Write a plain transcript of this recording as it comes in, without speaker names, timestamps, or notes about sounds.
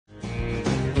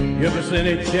Give us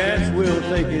any chance, we'll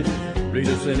take it. Read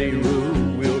us any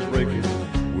rule, we'll break it.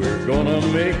 We're gonna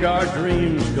make our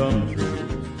dreams come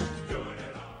true.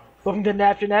 Welcome to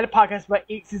After Night, a podcast about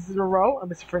 8 seasons in a row. I'm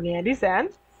Mr. Fernandez, and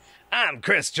I'm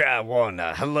Chris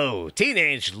Warner. Hello,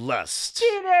 Teenage Lust.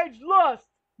 Teenage Lust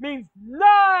means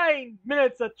 9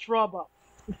 minutes of trouble.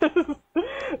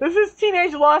 This is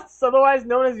Teenage Lust, otherwise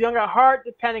known as Young at Heart,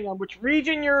 depending on which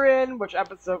region you're in, which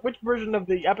version of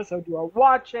the episode you are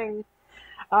watching.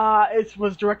 It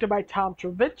was directed by Tom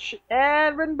Trevich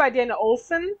and written by Dana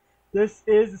Olson. This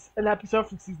is an episode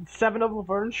from season 7 of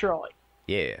Laverne and Shirley.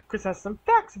 Yeah. Chris has some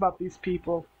facts about these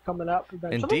people coming up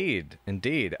eventually.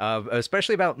 Indeed.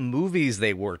 Especially about movies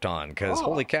they worked on, because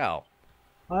holy cow.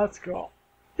 Let's go.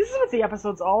 This is what the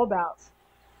episode's all about.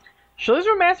 Shirley's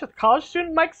romance with college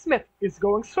student Mike Smith is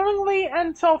going swimmingly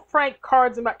until Frank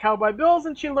cards him at Cowboy Bill's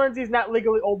and she learns he's not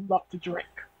legally old enough to drink.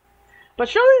 But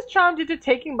Shirley's charmed into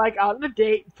taking Mike out on a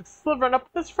date and fixes to run up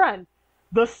with his friend,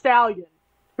 the Stallion,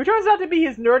 who turns out to be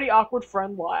his nerdy, awkward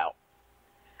friend Lyle.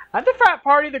 At the frat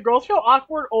party, the girls feel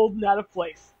awkward, old, and out of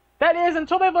place. That is,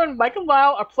 until they learn Mike and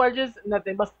Lyle are pledges and that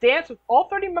they must dance with all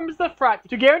 30 members of the frat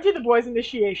to guarantee the boys'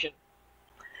 initiation.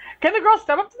 Can the girls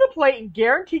step up to the plate and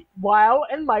guarantee Lyle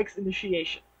and Mike's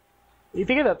initiation? What do you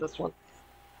think about this one?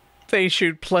 They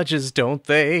shoot pledges, don't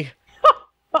they?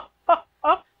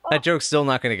 That joke's still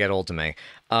not going to get old to me.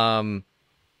 I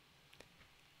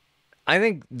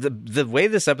think the way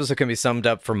this episode can be summed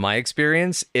up from my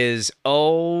experience is,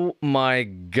 oh my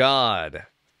god,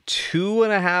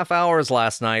 2.5 hours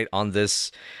last night on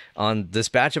this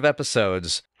batch of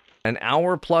episodes, an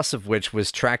hour plus of which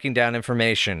was tracking down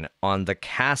information on the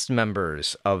cast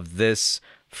members of this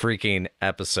freaking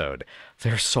episode.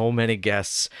 There's so many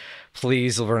guests.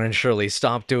 Please, Laverne and Shirley,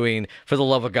 for the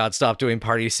love of God, stop doing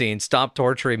party scenes. Stop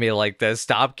torturing me like this.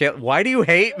 Why do you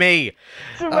hate me?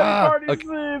 Too many party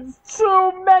scenes.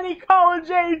 Too many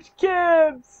college-age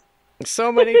kids.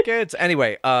 So many kids.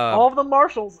 Anyway. All of the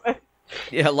Marshalls.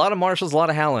 Yeah, a lot of Marshalls, a lot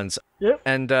of Hallens. Yep.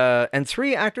 And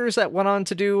 3 actors that went on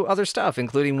to do other stuff,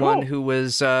 including one who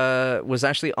was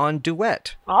actually on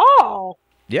Duet. Oh.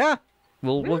 Yeah.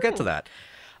 We'll get to that.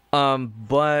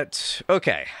 But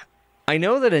okay. I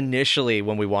know that initially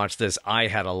when we watched this, I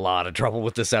had a lot of trouble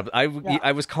with this episode.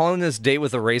 I was calling this Date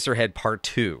with Eraserhead Part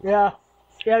 2. Yeah.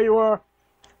 Yeah, you were.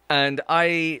 And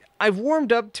I've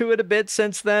warmed up to it a bit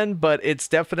since then, but it's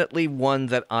definitely one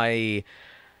that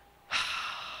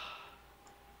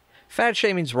fat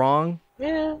shaming's wrong.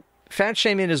 Yeah. Fat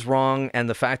shaming is wrong, and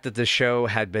the fact that the show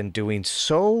had been doing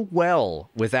so well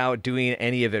without doing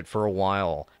any of it for a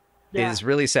while is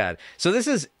really sad. So this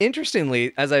is,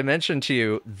 interestingly, as I mentioned to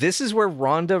you, this is where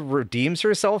Rhonda redeems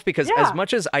herself, because as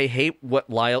much as I hate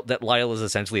that Lyle is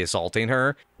essentially assaulting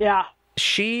her,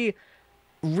 she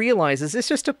realizes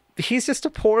he's just a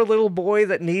poor little boy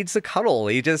that needs a cuddle.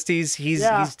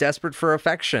 He's desperate for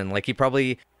affection. Like, he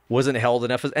probably wasn't held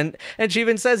enough, and she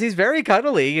even says he's very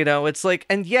cuddly, you know. It's like,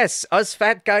 and yes, us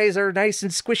fat guys are nice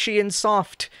and squishy and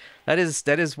soft. That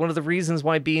is one of the reasons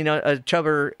why being a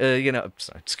chubber,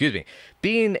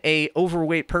 being a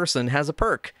overweight person has a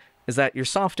perk, is that you're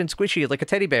soft and squishy like a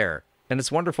teddy bear, and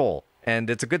it's wonderful, and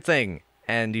it's a good thing,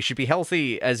 and you should be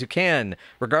healthy as you can,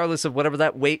 regardless of whatever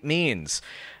that weight means.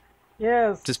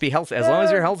 Yes. Just be healthy, as long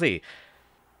as you're healthy.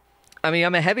 I mean,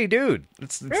 I'm a heavy dude.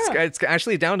 It's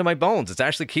actually down to my bones. It's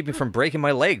actually keeping from breaking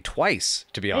my leg twice,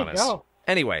 to be honest.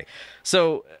 Anyway,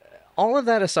 so all of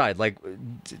that aside, like,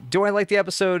 do I like the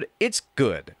episode? It's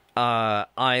good.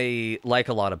 I like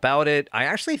a lot about it. I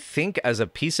actually think as a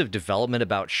piece of development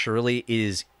about Shirley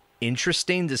is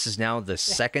interesting. This is now the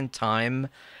second time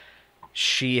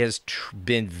she has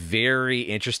been very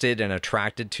interested and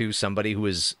attracted to somebody who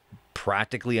is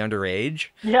practically underage.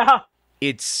 Yeah.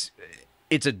 It's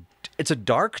a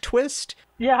dark twist.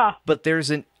 Yeah. But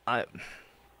there's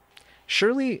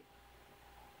Shirley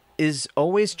is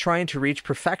always trying to reach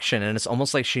perfection, and it's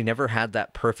almost like she never had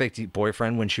that perfect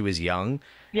boyfriend when she was young.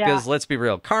 Yeah. Because let's be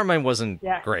real, Carmine wasn't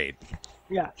great.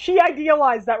 Yeah. She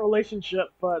idealized that relationship,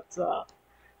 but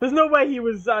there's no way he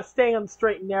was staying on the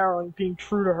straight and narrow and being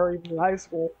true to her even in high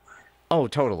school. Oh,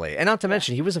 totally. And not to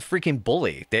mention, he was a freaking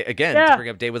bully. To bring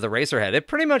up Date with Eraserhead, it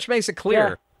pretty much makes it clear.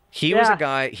 Yeah. He was a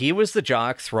guy, he was the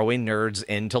jock throwing nerds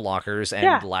into lockers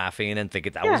and laughing and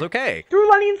thinking that was okay.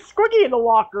 Threw Lenny and Squiggy in the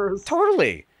lockers.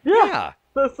 Totally. Yeah.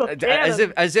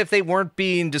 As if they weren't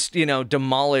being just,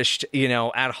 demolished,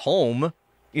 at home.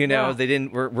 They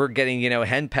were getting,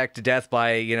 henpecked to death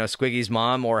by, Squiggy's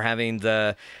mom, or having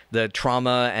the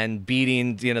trauma and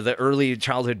beating, the early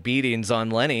childhood beatings on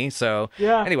Lenny. So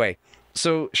anyway,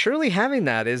 so Shirley having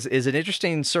that is an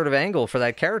interesting sort of angle for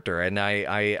that character. And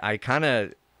I kind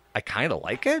of I kind of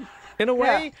like it in a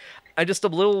way. I just a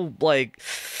little like,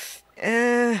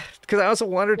 because I also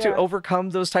want her to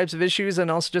overcome those types of issues and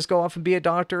also just go off and be a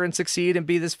doctor and succeed and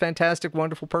be this fantastic,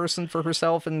 wonderful person for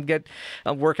herself and get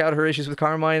work out her issues with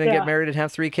Carmine and get married and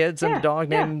have 3 kids and a dog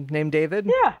named David.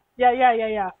 Yeah.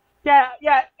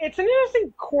 It's an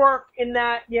interesting quirk in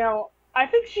that, you know, I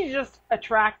think she's just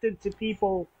attracted to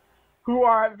people who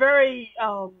are very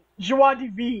joie de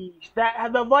vivre,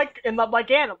 that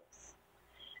like animals.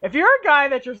 If you're a guy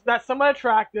that's somewhat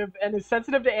attractive and is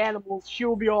sensitive to animals, she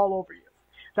will be all over you.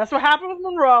 That's what happened with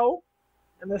Monroe,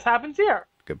 and this happens here.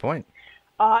 Good point.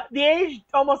 The age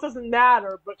almost doesn't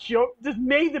matter, but she just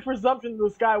made the presumption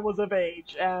this guy was of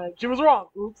age, and she was wrong.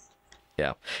 Oops.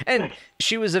 Yeah, and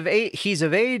she was of age. He's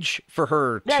of age for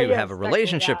her to have a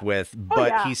relationship with,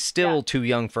 but he's still too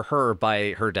young for her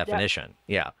by her definition.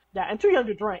 Yeah, and too young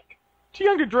to drink. Too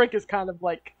young to drink is kind of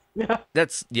like.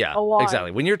 That's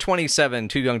exactly. When you're 27,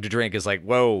 too young to drink is like,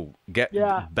 whoa,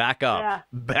 back up,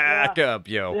 back up,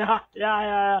 yo.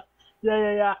 Yeah.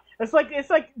 It's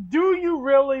like, do you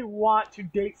really want to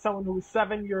date someone who is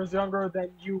 7 years younger than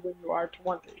you when you are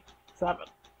 27?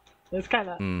 It's kind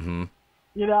of,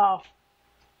 you know.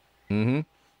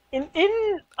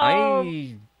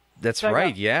 That's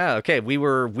right. Yeah. Okay. We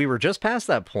were just past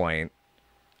that point.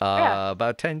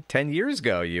 About 10 years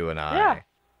ago, you and I.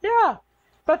 Yeah.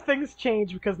 But things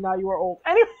change because now you are old.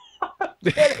 Anyway,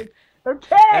 I'm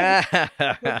kidding.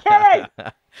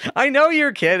 I know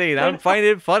you're kidding. I'm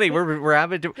finding it funny. We're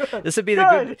having to. This would be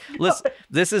the good.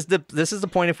 This is the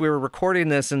point. If we were recording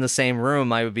this in the same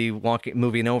room, I would be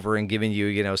moving over and giving you,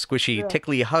 squishy,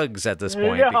 tickly hugs at this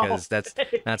point because that's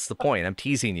the point. I'm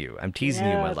teasing you. You,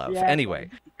 my love.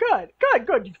 Anyway. Good.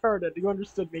 You heard it. You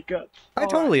understood me. Good. I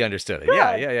totally understood it. Good.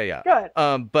 Yeah. Good.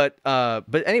 But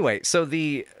anyway, so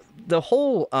the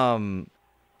whole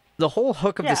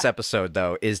hook of this episode,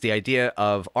 though, is the idea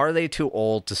of, are they too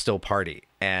old to still party?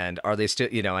 And are they still,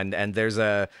 and there's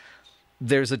a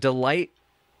delight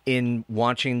in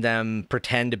watching them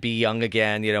pretend to be young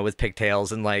again, with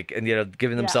pigtails and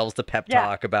giving themselves the pep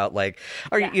talk about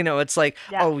it's like,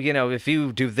 if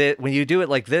you do this, when you do it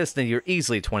like this, then you're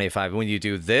easily 25. When you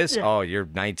do this, oh, you're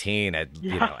 19 at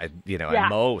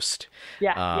most.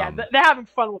 They're having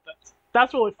fun with it.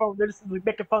 That's really fun. They're just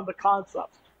making fun of the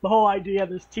concept. The whole idea,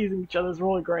 they're just teasing each other is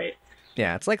really great.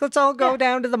 Yeah, it's like, let's all go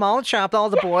down to the mall shop. All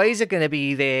the boys are going to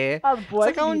be there. All the boys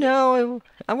it's like, oh no,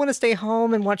 I want to stay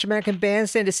home and watch American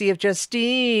Bandstand to see if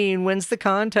Justine wins the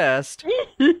contest.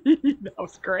 That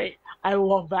was great. I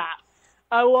love that.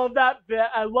 I love that bit.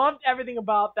 I loved everything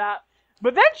about that.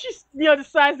 But then she,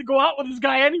 decides to go out with this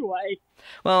guy anyway.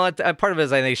 Well, part of it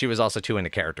is I think she was also too into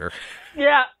character.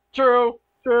 Yeah, true.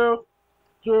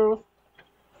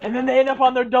 And then they end up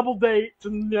on their double date,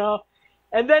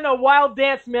 and then a wild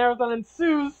dance marathon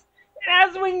ensues.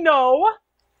 As we know,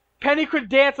 Penny could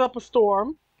dance up a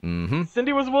storm.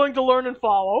 Cindy was willing to learn and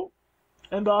follow,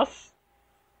 and thus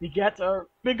we get a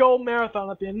big old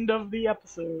marathon at the end of the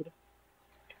episode.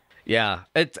 Yeah,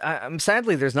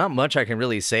 sadly there's not much I can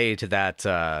really say to that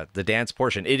the dance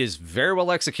portion. It is very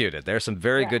well executed. There's some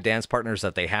very good dance partners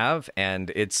that they have,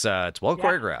 and it's well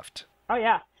choreographed. Oh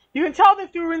yeah. You can tell they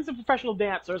threw in some professional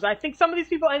dancers. I think some of these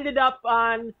people ended up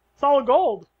on Solid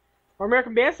Gold, or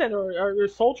American Bandstand, or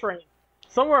Soul Train,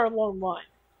 somewhere along the line.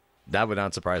 That would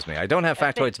not surprise me. I don't have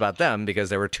factoids about them because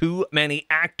there were too many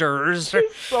actors.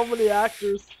 So many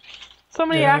actors. So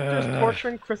many actors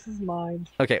torturing Chris's mind.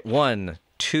 Okay, 1,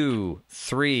 2,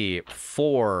 3,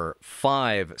 4,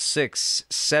 5, 6,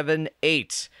 7,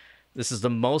 8. This is the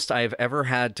most I've ever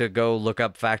had to go look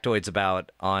up factoids about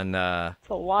on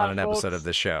an episode of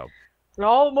this show.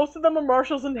 Most of them are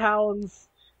Marshalls and Hounds,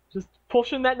 just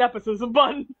pushing that nepotism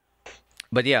button.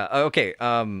 But yeah, okay.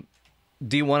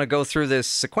 Do you want to go through this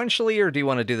sequentially, or do you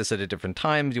want to do this at a different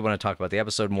time? Do you want to talk about the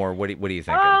episode more? What are you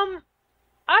thinking?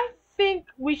 I think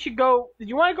we should go. Do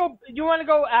you want to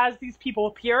go as these people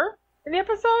appear in the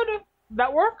episode? Does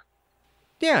that work?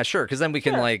 Yeah, sure. Because then we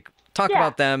can talk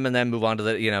about them and then move on to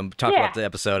the, talk about the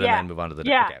episode and then move on to the...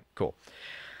 Okay, cool.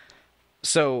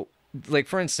 So,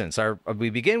 for instance, we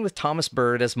begin with Thomas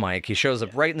Byrd as Mike. He shows up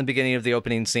right in the beginning of the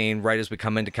opening scene, right as we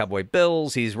come into Cowboy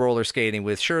Bill's. He's roller skating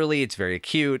with Shirley. It's very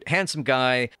cute. Handsome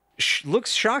guy.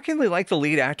 Looks shockingly like the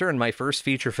lead actor in my first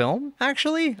feature film,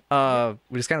 actually,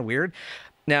 which is kind of weird.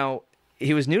 Now,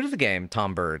 he was new to the game,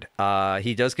 Tom Byrd.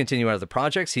 He does continue out of the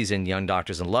projects. He's in Young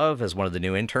Doctors in Love as one of the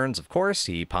new interns, of course.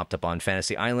 He popped up on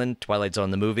Fantasy Island, Twilight Zone,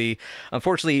 the movie.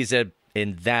 Unfortunately, he's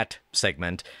in that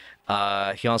segment.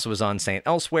 He also was on Saint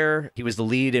Elsewhere. He was the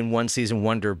lead in One Season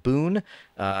Wonder Boone,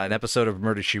 an episode of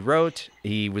Murder, She Wrote.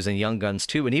 He was in Young Guns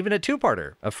 2, and even a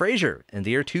two-parter of Frasier in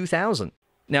the year 2000.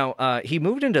 Now, he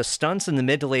moved into stunts in the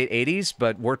mid to late 80s,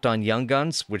 but worked on Young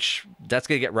Guns, which that's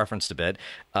going to get referenced a bit.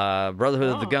 Brotherhood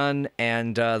of the Gun,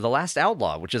 and The Last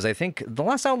Outlaw, which is, I think, The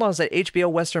Last Outlaw is that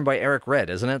HBO Western by Eric Red,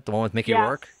 isn't it? The one with Mickey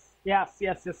Rourke? Yes,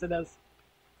 it is.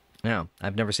 Yeah,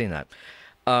 I've never seen that.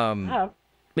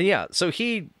 But yeah, so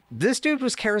this dude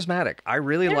was charismatic. I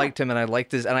really liked him, and I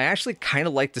liked this, and I actually kind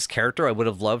of liked this character. I would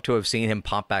have loved to have seen him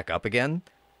pop back up again.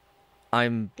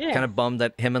 I'm kind of bummed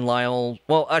that him and Lyle...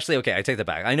 Well, actually, okay, I take that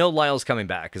back. I know Lyle's coming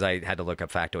back because I had to look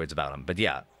up factoids about him. But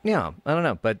yeah, I don't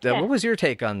know. But what was your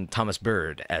take on Thomas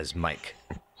Byrd as Mike?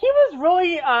 He was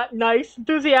really nice,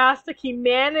 enthusiastic. He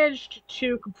managed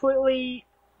to completely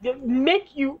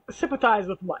make you sympathize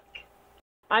with Mike.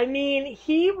 I mean,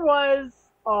 he was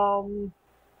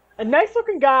a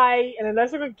nice-looking guy and a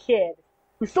nice-looking kid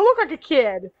who still looked like a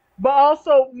kid, but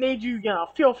also made you,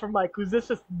 feel for Mike, who's this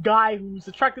guy who's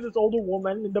attracted to this older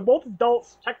woman, and they're both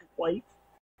adults, technically.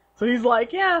 So he's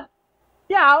like, I'm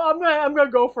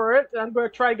gonna go for it, and I'm gonna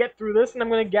try to get through this, and I'm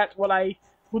gonna get what I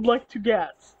would like to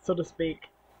get, so to speak.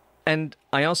 And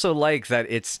I also like that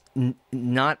it's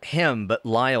not him, but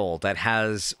Lyle that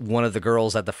has one of the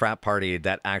girls at the frat party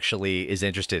that actually is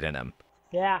interested in him.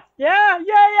 Yeah,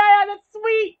 that's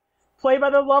sweet. Played by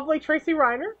the lovely Tracy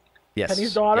Reiner,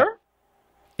 Penny's daughter.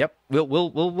 Yep,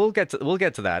 we'll get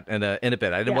to that in a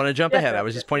bit. I didn't want to jump ahead. I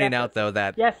was just pointing out though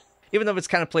that even though it's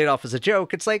kind of played off as a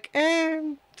joke, it's like,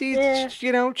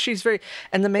 she's very.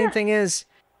 And the main thing is,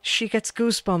 she gets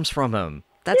goosebumps from him.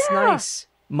 That's nice.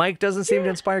 Mike doesn't seem to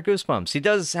inspire goosebumps. He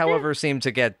does, however, seem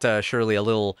to get Shirley a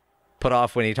little put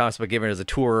off when he talks about giving her a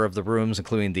tour of the rooms,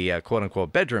 including the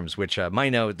quote-unquote bedrooms, which my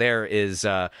note there is,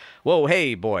 whoa,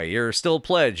 hey, boy, you're still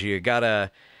pledge. You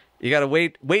gotta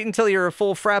wait until you're a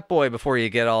full frat boy before you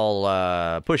get all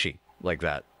pushy like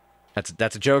that.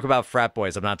 That's a joke about frat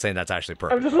boys. I'm not saying that's actually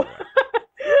perfect.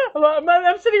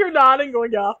 I'm sitting here nodding,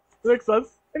 going, yeah, it makes sense.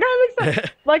 It kind of makes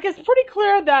sense. Like, it's pretty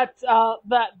clear that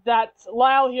that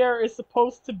Lyle here is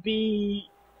supposed to be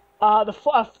kind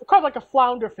of like a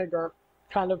flounder figure,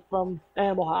 kind of from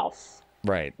Animal House.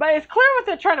 Right. But it's clear what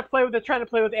they're trying to play with. They're trying to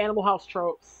play with Animal House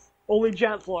tropes, only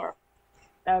gentler.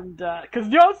 And, because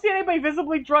you don't see anybody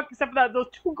visibly drunk except for those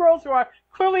two girls who are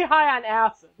clearly high on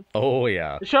acid. Oh,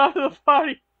 yeah. They show up to the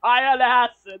party high on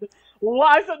acid.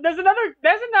 Why? So there's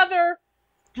another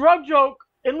drug joke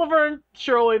in Laverne and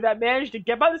Shirley that managed to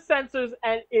get by the censors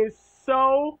and is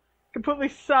so completely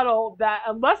subtle that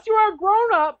unless you are a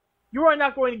grown-up, you are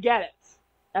not going to get it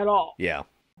at all. Yeah.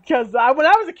 Because when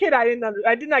I was a kid, I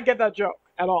did not get that joke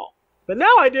at all. But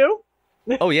now I do.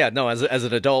 Oh yeah, no. As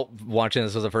an adult watching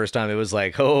this for the first time, it was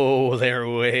like, oh, they're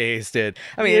wasted.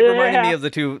 I mean, it reminded me of the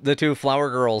two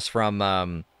flower girls from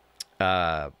More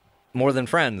Than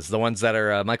Friends, the ones that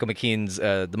are Michael McKean's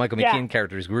the Michael McKean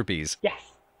characters' groupies. Yes.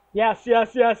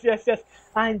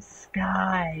 I'm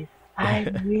Sky.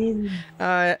 I'm Wind.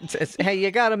 Hey,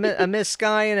 you got a Miss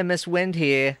Sky and a Miss Wind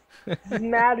here. This is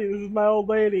Maddie. This is my old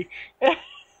lady.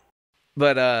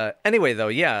 But anyway, though,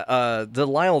 the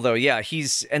Lyle, though,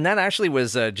 and that actually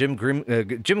was Jim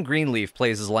Greenleaf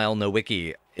plays as Lyle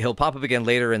Nowicki. He'll pop up again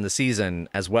later in the season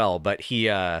as well, but he,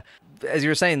 as you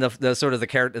were saying, the sort of the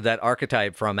character, that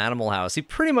archetype from Animal House, he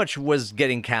pretty much was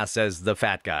getting cast as the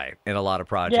fat guy in a lot of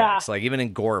projects. Yeah. Like even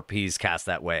in Gorp, he's cast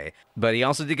that way. But he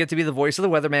also did get to be the voice of the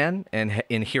weatherman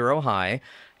in Hero High.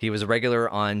 He was a regular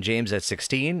on James at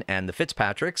 16 and the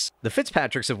Fitzpatricks. The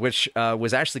Fitzpatricks of which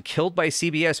was actually killed by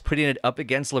CBS, putting it up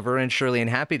against Laverne and Shirley and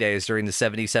Happy Days during the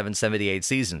 77-78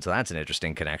 season. So that's an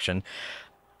interesting connection.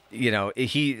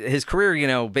 His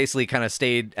career, basically kind of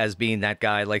stayed as being that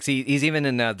guy. Like, he's even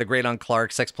in the Great on Clark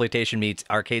sexploitation meets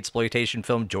arcade exploitation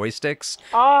film Joysticks.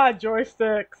 Ah,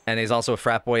 Joysticks. And he's also a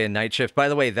frat boy in Night Shift. By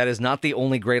the way, that is not the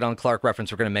only Great on Clark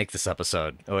reference we're going to make this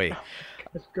episode. Oh, wait.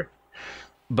 That's good.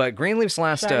 But Greenleaf's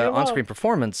last on-screen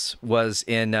performance was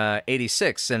in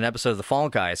 86 in an episode of The Fall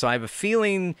Guy. So I have a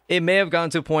feeling it may have gone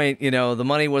to a point, the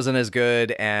money wasn't as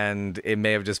good, and it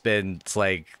may have just been, it's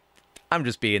like, I'm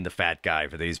just being the fat guy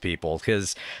for these people.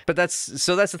 But that's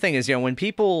the thing is, when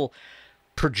people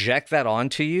project that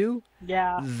onto you,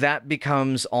 that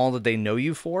becomes all that they know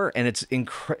you for. And it's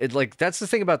like, that's the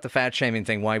thing about the fat shaming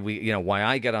thing, why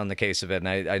I get on the case of it. And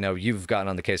I know you've gotten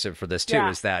on the case of it for this too,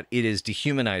 is that it is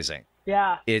dehumanizing.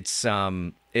 Yeah. It's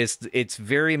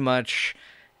very much,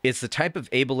 it's the type of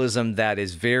ableism that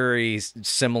is very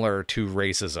similar to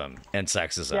racism and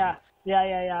sexism.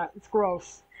 Yeah. It's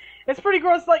gross. It's pretty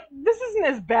gross. Like, this isn't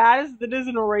as bad as it is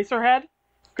in Eraserhead,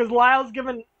 because Lyle's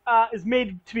is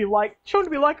made to be shown to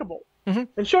be likable and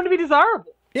shown to be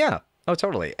desirable. Yeah. Oh,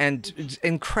 totally. And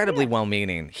incredibly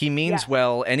well-meaning. He means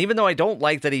well, and even though I don't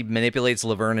like that he manipulates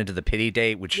Laverne into the pity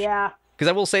date, which Because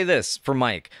I will say this for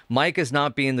Mike. Mike is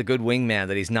not being the good wingman,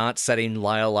 that he's not setting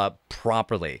Lyle up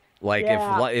properly. Like,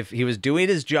 if he was doing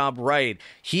his job right,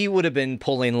 he would have been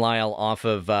pulling Lyle off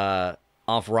of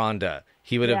Rhonda.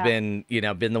 He would have been,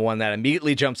 been the one that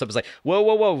immediately jumps up and is like, whoa,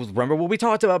 whoa, whoa, remember what we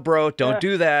talked about, bro? Don't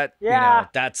do that. Yeah.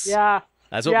 That's what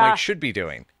Mike should be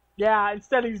doing. Yeah,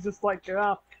 instead he's just like,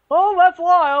 oh, that's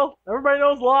Lyle. Everybody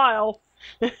knows Lyle.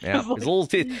 Yeah,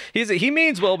 he's he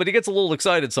means well, but he gets a little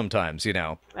excited sometimes,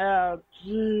 Oh,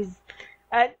 jeez.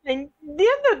 And the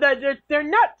end of that, they're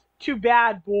not two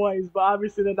bad boys, but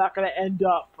obviously they're not going to end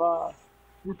up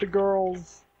with the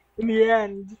girls in the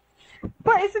end.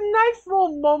 But it's a nice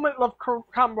little moment of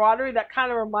camaraderie that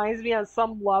kind of reminds me on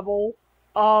some level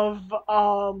of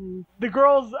the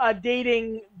girls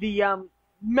dating the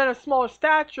men of smaller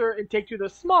stature in Take Two the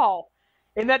Small,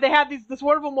 in that they have this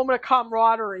wonderful moment of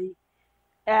camaraderie.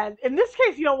 And in this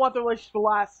case, you don't want the relationship to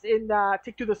last. In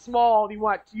Take Two the Small,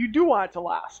 you do want it to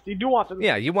last. You do want them.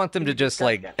 Yeah, you want them to just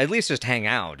at least just hang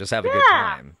out, just have a good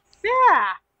time.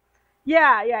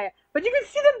 Yeah. But you can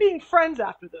see them being friends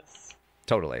after this.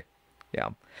 Totally. Yeah.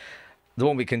 The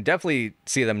one we can definitely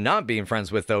see them not being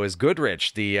friends with, though, is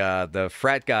Goodrich, the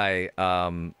frat guy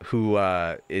who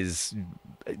is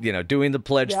doing the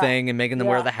pledge thing and making them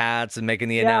wear the hats and making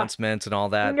the announcements and all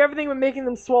that. Doing everything but making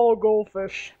them swallow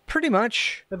goldfish. Pretty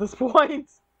much. At this point.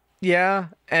 Yeah,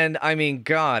 and I mean,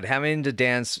 God, having to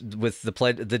dance with the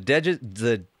pledge's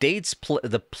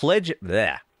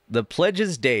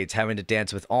dates, having to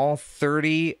dance with all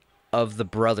 30 of the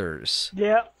brothers.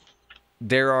 Yeah.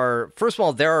 First of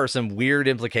all, there are some weird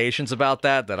implications about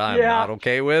that I'm not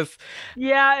okay with.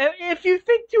 Yeah, if you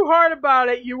think too hard about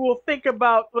it, you will think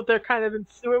about what they're kind of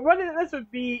what this would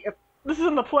be if this is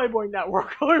in the Playboy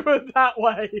Network. Let me put it that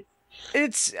way.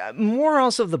 It's more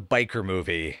also the biker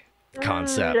movie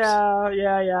concept.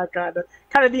 Yeah,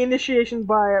 kind of the initiation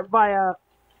by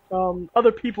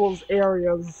other people's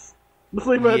areas. Let's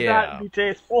leave it at that and be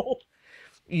tasteful.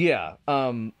 Yeah,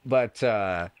 but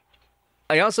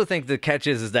I also think the catch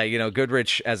is that,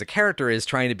 Goodrich as a character is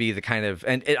trying to be the kind of,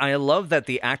 and I love that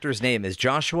the actor's name is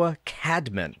Joshua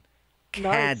Cadman.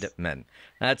 Nice. Cadman.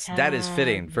 That is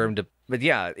fitting for him to, but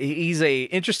yeah, he's a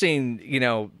interesting,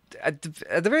 at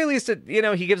the very least,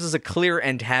 he gives us a clear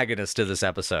antagonist to this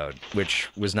episode, which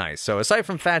was nice. So aside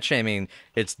from fat shaming,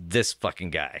 it's this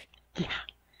fucking guy.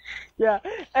 Yeah.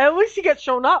 And at least he gets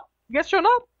shown up. He gets shown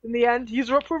up in the end. He's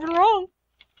proven wrong.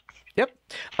 Yep.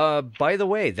 By the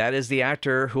way, that is the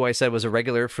actor who I said was a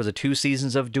regular for the 2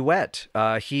 seasons of Duet.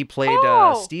 He played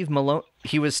Steve Maloney.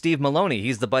 He was Steve Maloney.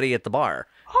 He's the buddy at the bar.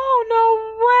 Oh,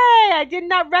 no way! I did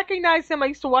not recognize him. I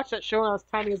used to watch that show when I was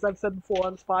tiny, as I've said before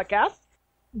on this podcast.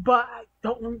 But I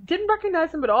didn't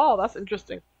recognize him at all. That's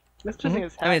interesting. That's interesting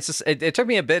as heck. I mean, it took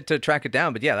me a bit to track it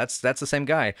down, but yeah, that's the same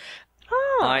guy.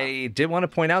 I did want to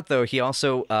point out, though, he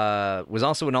also was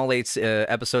also in all 8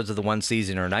 episodes of the One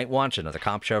Season or Night Watch, another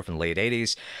cop show from the late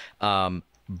 80s.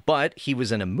 But he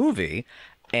was in a movie,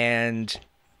 and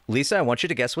Lisa, I want you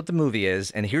to guess what the movie is,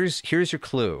 and here's your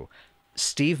clue.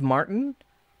 Steve Martin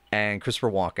and Christopher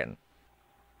Walken.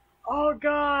 Oh,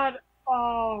 God.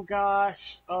 Oh, gosh.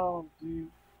 Oh, dude. I'm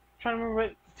trying to remember what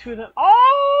the two of them...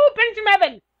 Oh, Penny from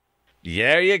Heaven!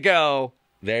 There you go.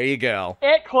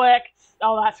 It clicked.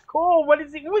 Oh, that's cool. What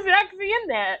is he? Who is it actually in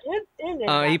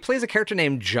there? He plays a character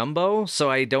named Jumbo,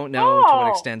 so I don't know to what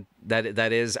extent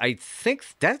that is. I think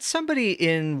that's somebody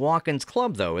in Walken's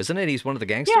club, though, isn't it? He's one of the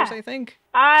gangsters, I think.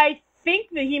 I think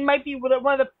that he might be one of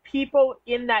the people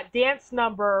in that dance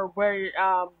number where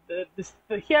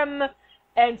him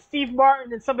and Steve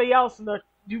Martin and somebody else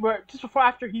just before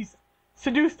after he's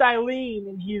seduced Eileen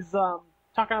and he's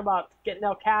talking about getting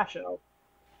El Casho.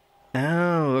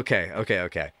 Oh,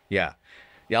 okay. Yeah,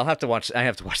 I'll have to watch. I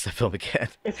have to watch that film again.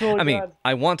 It's really good.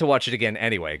 I want to watch it again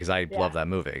anyway because I love that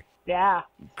movie. Yeah.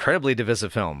 Incredibly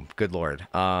divisive film. Good Lord.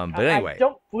 But anyway, I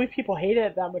don't believe people hated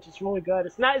it that much. It's really good.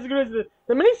 It's not as good as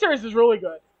the miniseries is really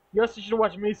good. You also should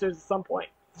watch the miniseries at some point.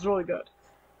 It's really good.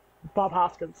 Bob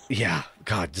Hoskins. Yeah,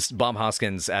 God, just Bob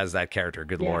Hoskins as that character.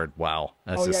 Good Lord, wow.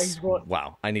 That's he's good.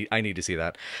 Wow. I need to see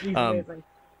that. He's amazing.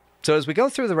 So as we go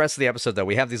through the rest of the episode, though,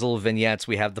 we have these little vignettes.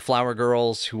 We have the flower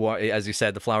girls, who are, as you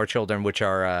said, the flower children, which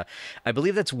are, I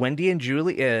believe that's Wendy and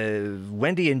Judy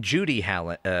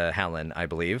Hallen, I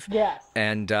believe. Yes.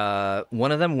 And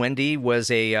one of them, Wendy,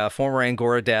 was a former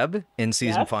Angora Deb in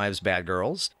season 5's Bad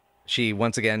Girls. She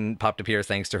once again popped up here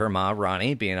thanks to her ma,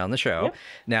 Ronnie, being on the show. Yep.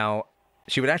 Now,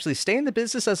 she would actually stay in the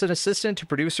business as an assistant to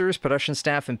producers, production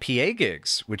staff, and PA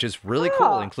gigs, which is really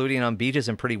cool, including on Beaches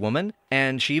and Pretty Woman.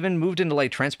 And she even moved into,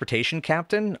 transportation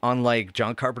captain on,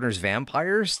 John Carpenter's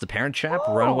Vampires, The Parent Trap,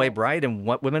 Runaway Bride, and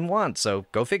What Women Want. So,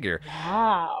 go figure.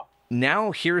 Wow.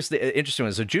 now here's the interesting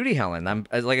one. So Judy Helen,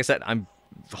 like I said, I'm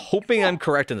hoping I'm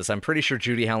correct in this. I'm pretty sure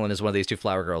Judy Helen is one of these two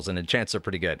flower girls, and the chances are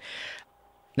pretty good.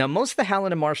 Now, most of the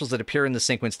Helen and Marshalls that appear in the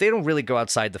sequence, they don't really go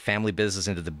outside the family business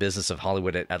into the business of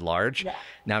Hollywood at large. Yeah.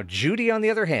 Now, Judy, on the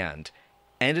other hand,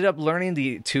 ended up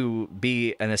learning to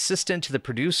be an assistant to the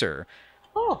producer,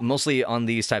 mostly on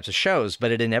these types of shows,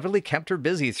 but it inevitably kept her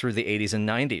busy through the 80s and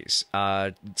 90s.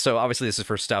 So obviously this is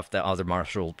for stuff that other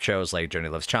Marshall shows like Joanie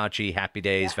Loves Chachi, Happy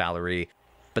Days, Valerie,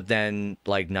 but then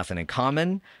like Nothing in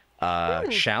Common,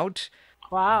 Shout,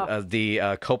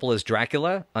 the Coppola's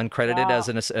Dracula, uncredited as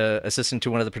an assistant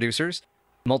to one of the producers.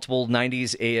 Multiple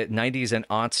 90s and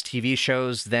aughts TV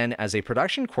shows, then as a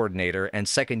production coordinator and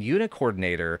second unit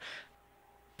coordinator,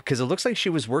 because it looks like she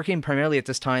was working primarily at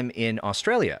this time in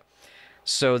Australia.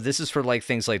 So this is for like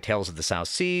things like Tales of the South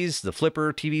Seas, the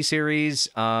Flipper TV series,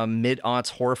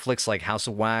 mid-aughts horror flicks like House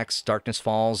of Wax, Darkness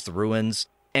Falls, The Ruins.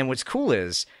 And what's cool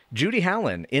is Judy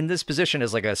Helen in this position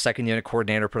as like a second unit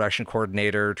coordinator, production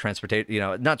coordinator,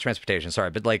 not transportation,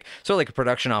 sorry, but like sort of like a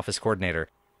production office coordinator,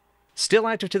 still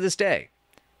active to this day.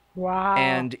 Wow.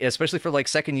 And especially for like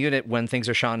second unit when things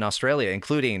are shot in Australia,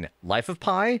 including Life of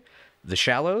Pi, The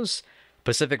Shallows,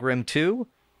 Pacific Rim 2,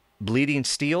 Bleeding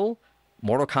Steel,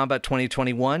 Mortal Kombat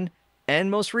 2021,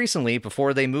 and most recently,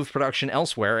 before they moved production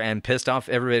elsewhere and pissed off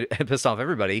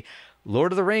everybody,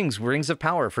 Lord of the Rings, Rings of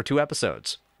Power for 2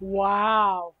 episodes.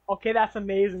 Wow. Okay, that's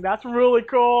amazing. That's really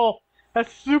cool.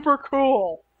 That's super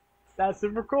cool. That's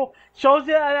super cool. Shows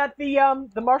you that the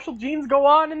Marshall genes go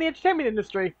on in the entertainment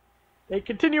industry. They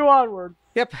continue onward.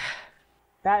 Yep.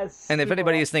 That is and if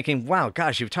anybody is thinking, wow,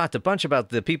 gosh, you've talked a bunch about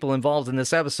the people involved in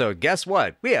this episode, guess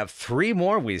what? We have 3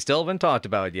 more we still haven't talked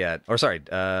about yet. Or sorry,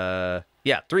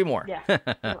 3 more. Yeah.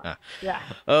 Yeah.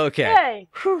 Okay. Yay.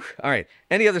 Whew. All right.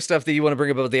 Any other stuff that you want to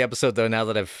bring about the episode, though, now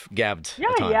that I've gabbed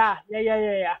a ton?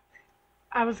 Yeah.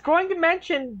 I was going to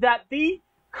mention that the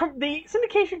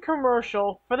syndication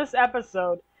commercial for this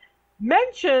episode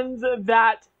mentions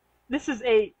that this is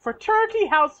a fraternity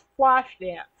house flash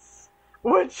dance,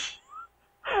 which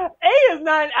A, is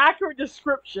not an accurate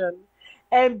description,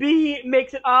 and B,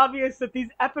 makes it obvious that these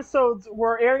episodes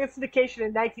were airing in syndication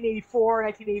in 1984,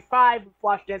 1985, when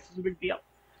Flashdance was a big deal.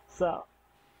 So.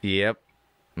 Yep.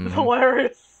 It's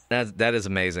hilarious. That is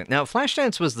amazing. Now,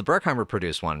 Flashdance was the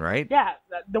Bruckheimer-produced one, right? Yeah,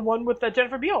 the one with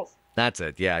Jennifer Beals. That's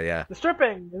it, yeah. The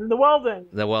stripping, and the welding.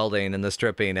 The welding, and the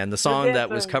stripping, and the song that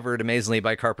was covered amazingly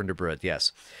by Carpenter Brut,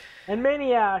 yes. And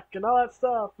Maniac, and all that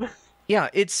stuff. Yeah,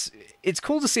 it's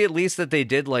cool to see at least that they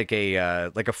did like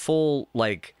a full,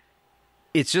 like,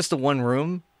 it's just the one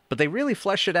room, but they really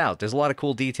flesh it out. There's a lot of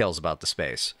cool details about the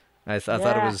space. I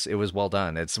thought it was well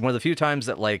done. It's one of the few times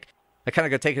that like I kind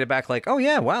of got taken aback, like, oh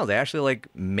yeah, wow, they actually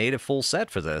like made a full set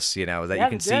for this, that you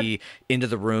can see into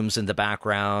the rooms in the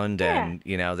background, and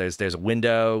there's a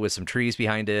window with some trees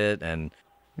behind it, and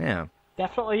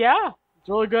definitely, it's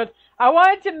really good. I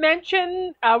wanted to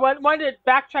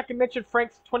backtrack and mention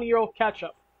Frank's 20-year-old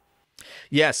catch-up.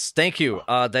 Yes, thank you.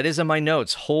 That is in my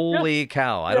notes. Holy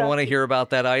cow. I don't want to hear about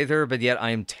that either, but yet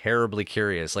I'm terribly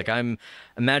curious. Like, I'm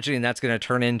imagining that's going to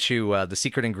turn into the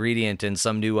secret ingredient in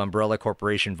some new Umbrella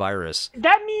Corporation virus.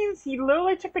 That means he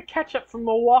literally took the ketchup from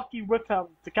Milwaukee with him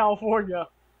to California.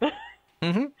 Mm-hmm.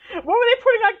 What were they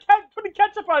putting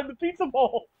ketchup on in the pizza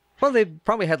bowl? Well, they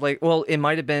probably had it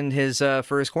might have been his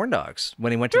for his corn dogs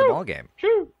when he went to the ball game.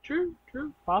 True.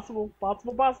 Possible.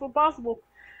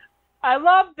 I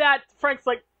love that Frank's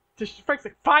like,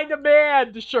 find a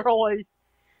man to Shirley.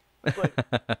 Like,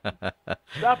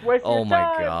 stop wasting your time. Oh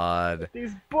my god.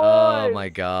 These boys. Oh my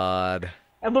god.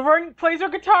 And Laverne plays her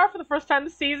guitar for the first time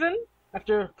this season,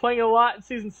 after playing it a lot in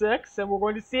season 6, and we're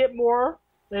going to see it more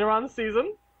later on in the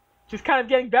season. She's kind of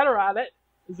getting better at it.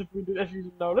 As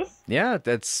you notice. Yeah,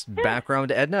 that's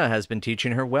background. Edna has been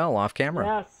teaching her well off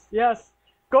camera. Yes.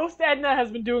 Ghost Edna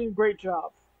has been doing a great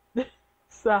job.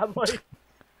 Sadly.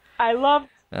 I love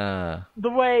the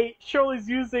way Shirley's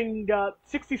using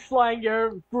 60 slang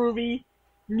here, groovy,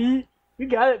 neat. You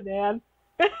got it, man.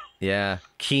 Yeah,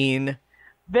 keen.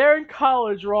 They're in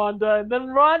college, Rhonda, and then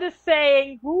Rhonda's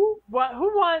saying, who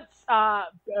wants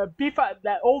beef,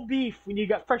 that old beef when you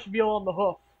got fresh veal on the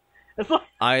hoof? It's like,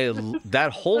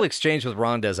 that whole exchange with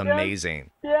Rhonda is amazing.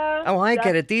 Yeah. Oh, I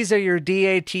get it. These are your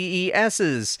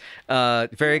DATESs.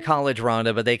 Very college,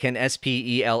 Rhonda, but they can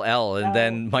SPELL. And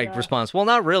then Mike responds, well,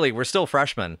 not really. We're still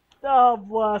freshmen. Oh,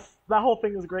 bless. That whole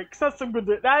thing is great. Cause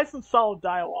that is some solid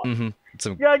dialogue.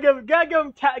 Mm-hmm.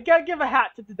 Gotta give a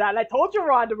hat to that. I told you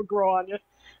Rhonda would grow on you.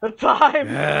 The time.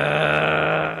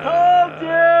 Told you.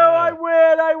 I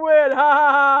win. Ha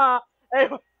ha ha.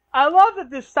 Anyway. I love that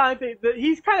this time that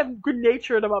he's kind of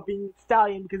good-natured about being a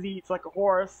stallion because he eats like a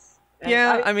horse. And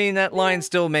Yeah, I mean, that line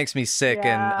still makes me sick,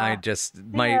 and I just,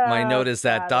 my note is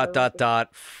that ...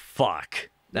 fuck.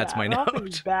 That's my the whole note. thing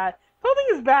is bad. The whole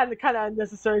thing is bad and kind of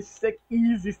unnecessary. It's just like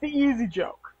easy. It's the easy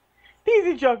joke. The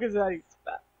easy joke is that it's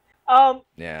bad.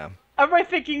 Yeah. Everybody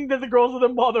thinking that the girls are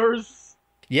the mothers.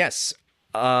 Yes.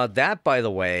 That, by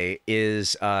the way,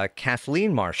 is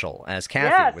Kathleen Marshall as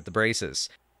Kathy with the braces.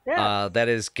 Yes. That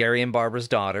is Gary and Barbara's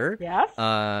daughter.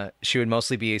 Yes. She would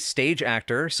mostly be a stage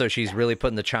actor, so she's really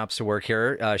putting the chops to work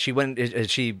here. She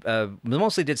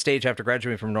mostly did stage after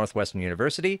graduating from Northwestern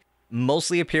University.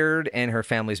 Mostly appeared in her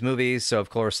family's movies, so of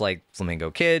course, like Flamingo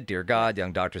Kid, Dear God,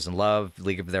 Young Doctors in Love,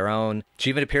 League of Their Own. She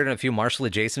even appeared in a few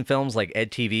Marshall-adjacent films like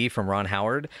Ed TV from Ron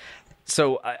Howard.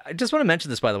 So I just want to mention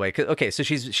this, by the way. Okay, so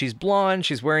she's blonde.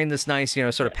 She's wearing this nice,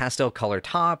 sort of pastel color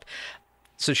top.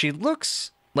 So she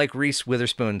looks like Reese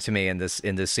Witherspoon to me in this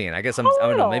scene. I guess I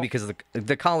don't know, maybe because of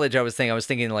the college I was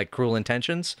thinking like Cruel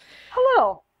Intentions. A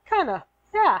little, kind of,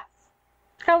 yeah.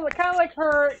 Kind of like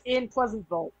her in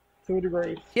Pleasantville. To a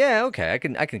degree. Yeah, okay, I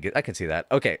can see that.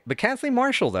 Okay, but Kathleen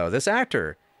Marshall, though, this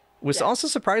actor, was also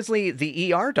surprisingly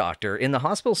the ER doctor in the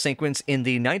hospital sequence in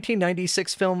the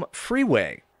 1996 film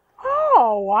Freeway.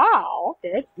 Oh wow!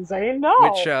 Okay, I didn't know.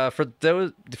 Which,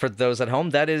 for those at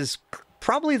home, that is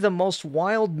probably the most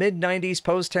wild mid-90s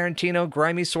post-Tarantino,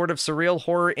 grimy sort of surreal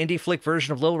horror indie flick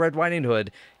version of Little Red Riding Hood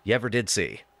you ever did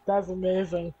see. That's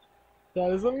amazing.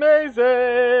 That is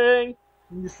amazing.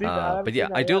 You see that? But yeah,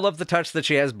 I do love the touch that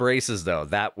she has braces, though.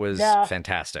 That was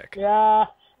fantastic. Yeah.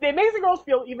 It makes the girls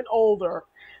feel even older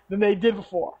than they did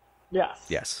before. Yes.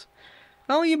 Yes.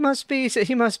 Oh, he must be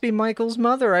Michael's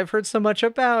mother. I've heard so much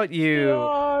about you.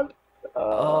 God.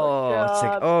 Oh, it's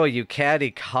like, oh, you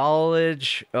catty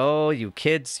college. Oh, you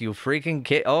kids, you freaking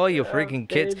kid. Oh, you freaking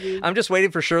kids. I'm just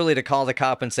waiting for Shirley to call the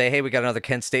cop and say, hey, we got another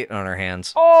Kent State on our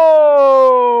hands.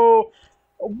 Oh!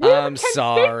 I'm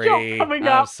sorry.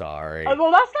 I'm sorry.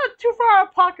 Well, that's not too far out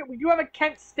of pocket. We do have a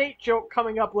Kent State joke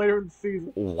coming up later in the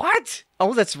season. What?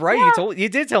 Oh, that's right. Yeah. You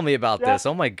did tell me about this.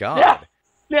 Oh my god.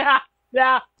 Yeah.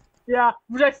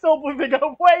 Which I still believe they got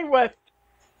away with.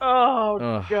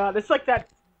 Oh god, it's like that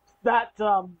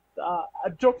a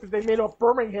joke that they made about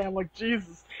Birmingham. Like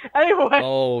Jesus. Anyway.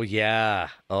 Oh yeah.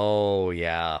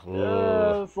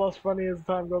 It's less funny as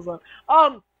time goes on.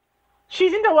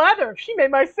 She's into leather. She made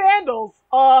my sandals.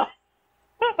 Oh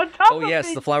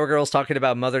yes, the flower girl's talking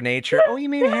about Mother Nature. Oh, you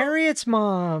mean Harriet's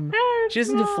mom? She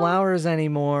isn't into flowers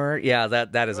anymore. Yeah,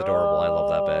 that is adorable. I love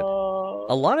that bit.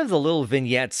 A lot of the little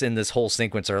vignettes in this whole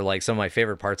sequence are like some of my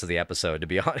favorite parts of the episode, to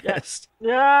be honest.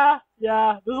 Yeah.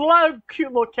 There's a lot of cute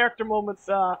little character moments.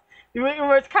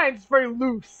 Where it's kind of just very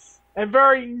loose and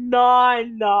very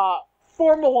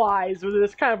formalized, where they're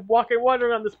just kind of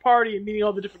wandering around this party and meeting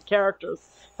all the different characters.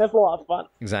 That's a lot of fun.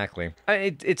 Exactly.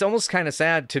 It's almost kind of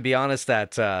sad, to be honest,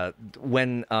 that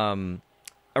when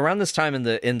around this time in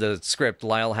the script,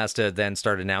 Lyle has to then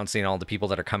start announcing all the people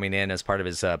that are coming in as part of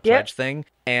his pledge thing,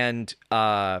 and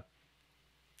the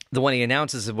one he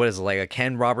announces is a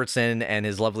Ken Robertson and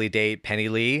his lovely date Penny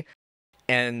Lee,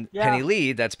 and Penny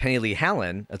Lee, that's Penny Lee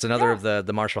Hallen. That's another of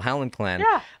the Marshall Hallen clan.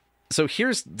 Yeah. So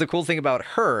here's the cool thing about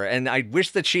her, and I wish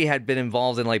that she had been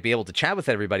involved and be able to chat with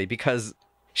everybody, because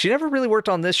she never really worked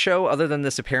on this show other than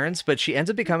this appearance, but she ends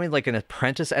up becoming like an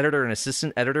apprentice editor and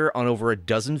assistant editor on over a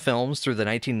dozen films through the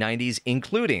 1990s,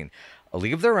 including A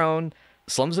League of Their Own,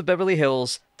 Slums of Beverly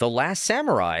Hills, The Last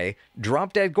Samurai,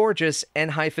 Drop Dead Gorgeous,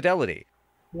 and High Fidelity.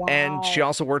 Wow. And she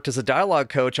also worked as a dialogue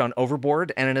coach on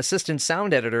Overboard and an assistant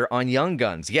sound editor on Young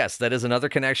Guns. Yes, that is another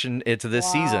connection to this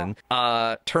season.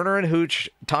 Turner and Hooch,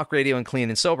 Talk Radio and Clean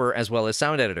and Sober, as well as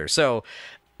sound editor. So,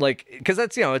 because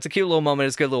that's, it's a cute little moment,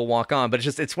 it's a good little walk on, but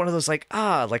it's one of those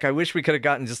I wish we could have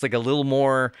gotten just a little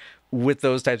more with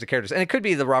those types of characters. And it could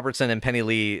be the Robertson and Penny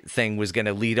Lee thing was going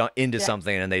to lead into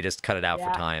something, and they just cut it out for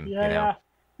time. Yeah.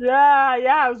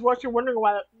 I was wondering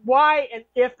why and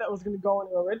if that was going to go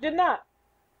anywhere. It did not.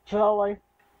 So,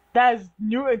 that is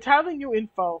entirely new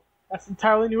info. That's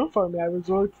entirely new info to me. I was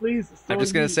really pleased. I'm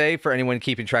just going to say, for anyone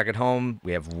keeping track at home,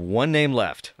 we have one name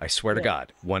left. I swear to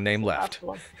God, one name left.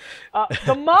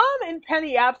 The mom in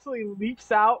Penny absolutely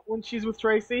leaps out when she's with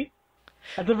Tracy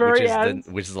at the very end.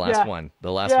 Which is the last one.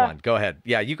 The last one. Go ahead.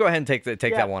 Yeah, you go ahead and take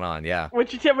that one on. Yeah. When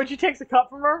she takes a cut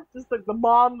from her, just the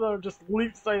mom just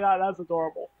leaps like that. That's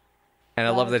adorable. And I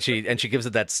love that she gives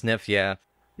it that sniff. Yeah.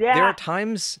 There are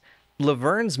times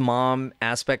Laverne's mom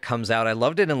aspect comes out. I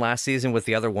loved it in last season with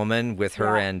the other woman, with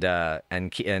her and the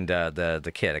kid.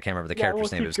 I can't remember the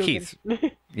character's name. It was Keith.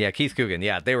 Keith Coogan.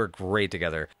 Yeah, they were great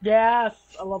together. Yes,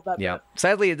 I love that. Yeah.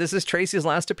 Sadly, this is Tracy's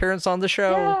last appearance on the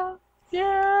show.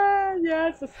 Yeah.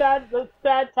 It's a sad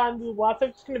time. The last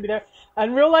time she's going to be there.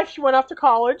 In real life, she went off to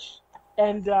college.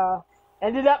 and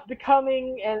ended up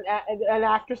becoming an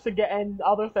actress again and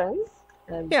other things.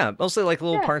 And, yeah, mostly like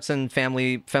little parts in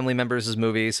family members'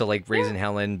 movies. So like Raising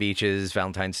Helen, Beaches,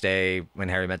 Valentine's Day, When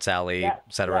Harry Met Sally,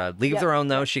 etc. League of Their Own,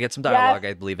 though. She gets some dialogue.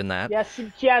 I believe in that. Yes,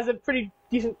 she has a pretty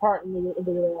decent part in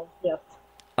the yes.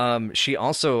 She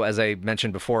also, as I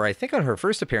mentioned before, I think on her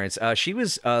first appearance, she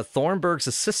was Thornburg's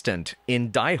assistant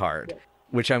in Die Hard,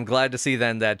 which I'm glad to see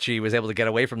then that she was able to get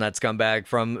away from that scumbag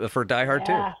for Die Hard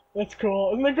too. Yeah, that's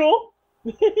cool. Isn't that cool?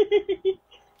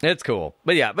 It's cool.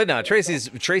 But no, Tracy's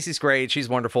great. She's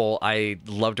wonderful. I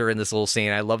loved her in this little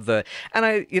scene. I love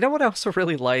you know what I also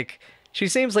really like? She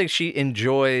seems like she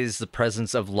enjoys the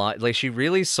presence of Lyle. Like she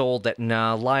really sold that,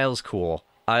 nah, Lyle's cool.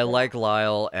 I like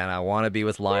Lyle and I want to be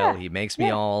with Lyle. He makes me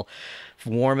all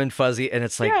warm and fuzzy. And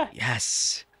it's like,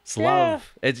 yes, it's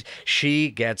love.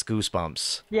 She gets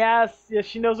goosebumps. Yes,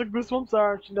 she knows what goosebumps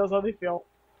are. She knows how they feel.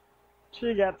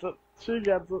 She gets it.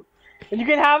 And you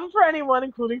can have them for anyone,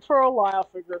 including for a Lyle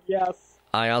figure, yes.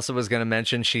 I also was going to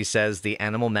mention, she says the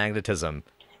animal magnetism.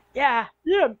 Yeah,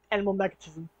 animal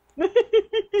magnetism.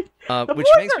 Which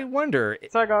makes me wonder...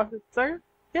 Sorry?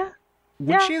 Yeah.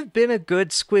 Would she have been a good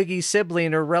squiggy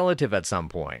sibling or relative at some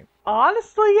point?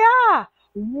 Honestly, yeah.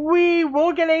 We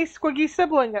will get a squiggy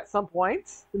sibling at some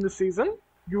point in the season.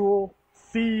 You will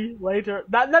see later.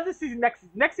 Not this season, next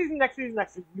season. Next season.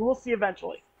 You will see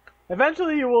eventually.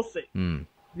 Eventually, you will see.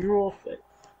 You will see.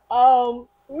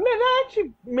 That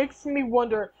actually makes me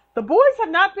wonder. The boys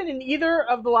have not been in either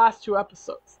of the last 2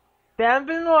 episodes. They haven't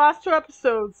been in the last 2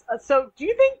 episodes. So, do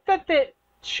you think that the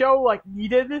show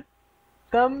needed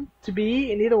them to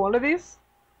be in either one of these?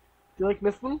 Do you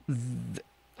miss them?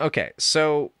 Okay,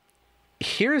 so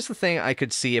here's the thing I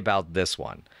could see about this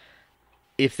one.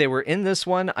 If they were in this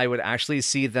one, I would actually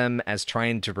see them as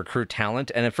trying to recruit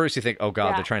talent. And at first you think, oh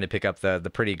God, they're trying to pick up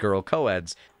the pretty girl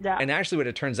co-eds. Yeah. And actually what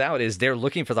it turns out is they're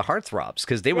looking for the heartthrobs,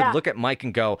 because they would look at Mike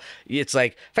and go, it's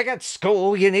like, forget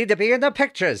school, you need to be in the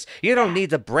pictures. You don't need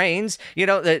the brains. You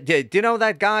know, do you know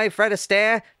that guy, Fred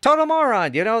Astaire? Total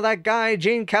moron. You know that guy,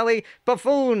 Gene Kelly?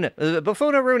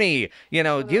 Buffoon-a-rooney. You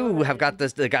know, you have got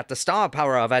the star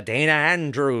power of a Dana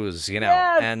Andrews, you know.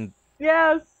 And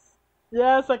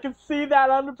Yes, I can see that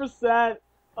 100%.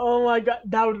 Oh my god,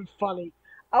 that would be funny.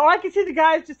 Oh, I can see the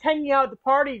guys just hanging out at the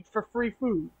party for free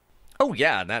food. Oh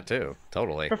yeah, that too,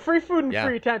 totally. For free food and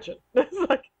free attention. It's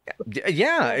like...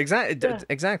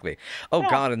 exactly. Oh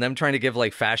god, and them trying to give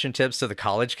fashion tips to the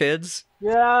college kids.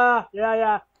 Yeah.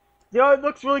 You know, it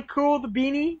looks really cool. The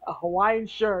beanie, a Hawaiian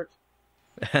shirt.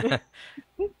 And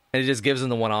he just gives him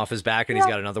the one off his back, and he's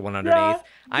got another one underneath.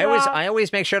 I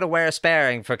always make sure to wear a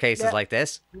sparing for cases like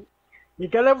this. You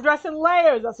gotta dress in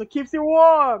layers. That's what keeps you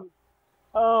warm.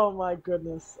 Oh my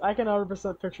goodness, I can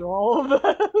 100% picture all of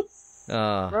this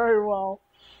very well.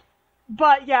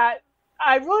 But yeah,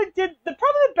 I really did.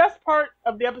 Probably the best part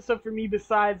of the episode for me,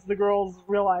 besides the girls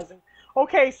realizing,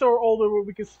 okay, so we're older, but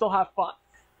we can still have fun.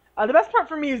 The best part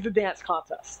for me is the dance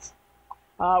contest,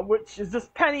 which is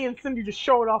just Penny and Cindy just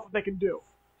showing off what they can do,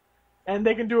 and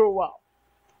they can do it well.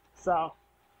 So,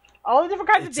 all the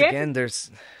different kinds of dances. Again, there's.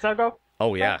 So go.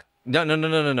 Oh yeah. No.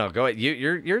 Go ahead.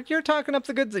 You're talking up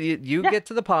the good. You get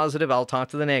to the positive. I'll talk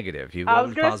to the negative. You go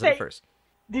to the positive first.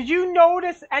 Did you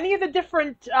notice any of the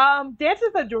different dances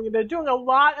they're doing? They're doing a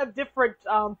lot of different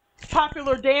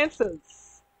popular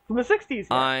dances from the 60s. Here.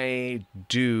 I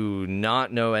do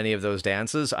not know any of those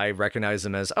dances. I recognize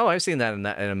them as, I've seen that in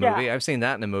a movie. I've seen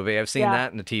that in a movie. I've seen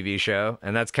that in a TV show,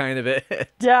 and that's kind of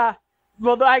it. Yeah.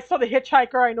 Well, I saw the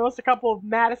Hitchhiker. I noticed a couple of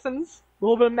Madisons. A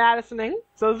little bit of Madisoning.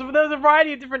 So there's a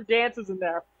variety of different dances in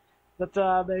there that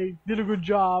they did a good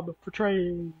job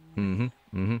portraying.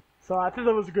 So I think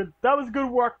that was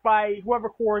good work by whoever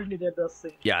coordinated this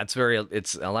scene. Yeah,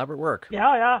 it's elaborate work.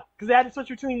 Yeah, because they had to switch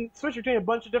between a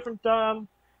bunch of different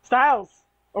styles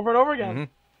over and over again.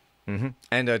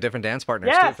 And different dance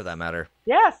partners too, for that matter.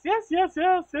 Yes. What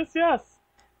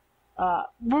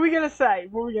were we gonna say?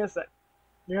 You're gonna say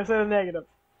the negative.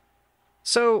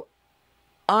 So.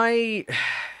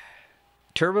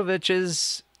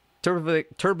 Turbovic's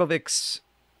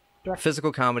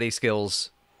physical comedy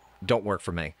skills don't work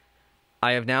for me.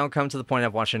 I have now come to the point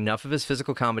I've watched enough of his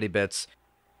physical comedy bits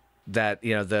that,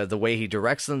 you know, the way he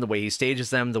directs them, the way he stages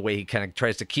them, the way he kind of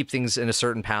tries to keep things in a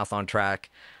certain path on track,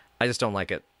 I just don't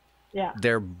like it. Yeah.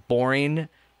 They're boring.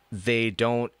 They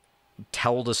don't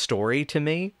tell the story to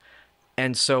me.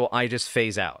 And so I just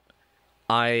phase out.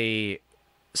 I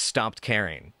stopped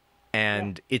caring.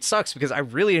 And it sucks because I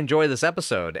really enjoy this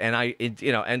episode, and I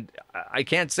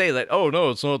can't say that, oh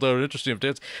no, it's not that interesting of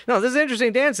dance. No, this is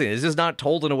interesting dancing. It's just not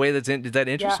told in a way that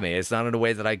interests me. It's not in a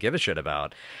way that I give a shit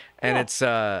about, and it's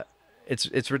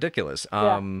It's ridiculous.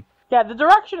 Yeah, the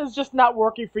direction is just not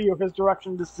working for you because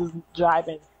direction just isn't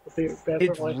jiving with you.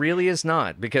 It really is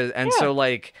not, because so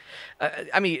like,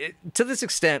 I mean, to this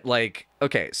extent, like,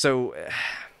 okay, so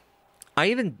I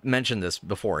even mentioned this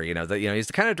before, that he's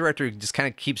the kind of director who just kind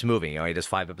of keeps moving. He does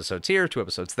 5 episodes here, 2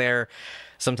 episodes there,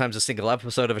 sometimes a single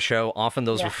episode of a show. Often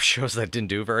those were shows that didn't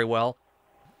do very well.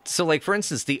 So, like, for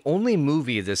instance, the only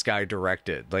movie this guy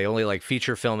directed, the only, like,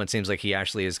 feature film it seems like he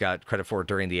actually has got credit for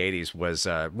during the 80s was,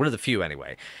 one of the few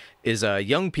anyway, is a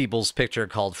young people's picture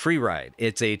called Free Ride.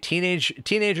 It's a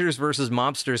teenagers versus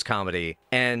mobsters comedy.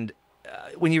 And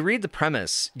when you read the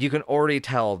premise, you can already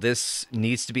tell this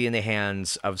needs to be in the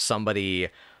hands of somebody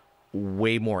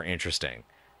way more interesting.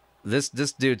 This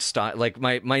dude's style, like,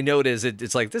 my note is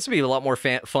it's like this would be a lot more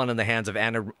fun in the hands of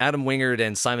Adam Wingard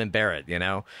and Simon Barrett.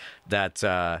 That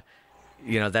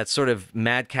that sort of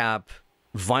madcap,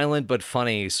 violent but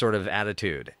funny sort of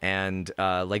attitude, and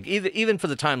like even for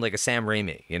the time, like a Sam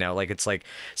Raimi. Like it's like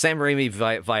Sam Raimi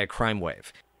via Crime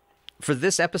Wave. For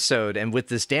this episode and with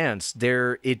this dance,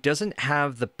 it doesn't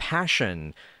have the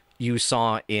passion you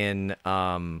saw in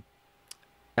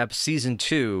season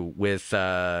 2 with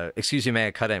Excuse Me, May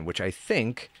I Cut In, which I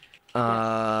think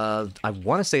I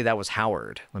want to say that was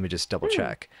Howard. Let me just double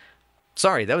check.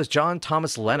 Sorry, that was John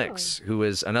Thomas Lennox, who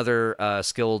is another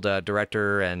skilled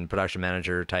director and production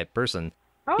manager type person.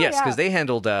 Yes, because they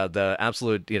handled the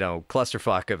absolute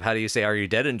clusterfuck of how do you say "Are you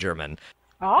dead" in German.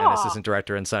 An assistant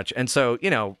director and such. And so,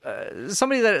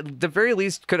 somebody that at the very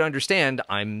least could understand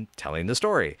I'm telling the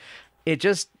story.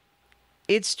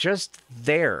 It's just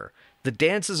there. The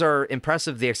dances are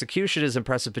impressive, the execution is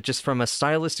impressive, but just from a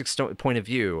stylistic point of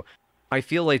view, I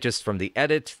feel like just from the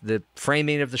edit, the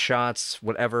framing of the shots,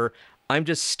 whatever, I'm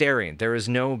just staring. There is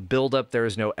no build-up, there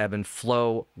is no ebb and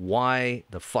flow. Why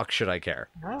the fuck should I care?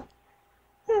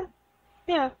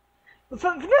 Yeah.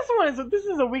 So this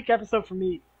is a weak episode for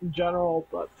me in general,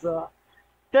 but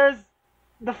there's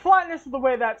the flatness of the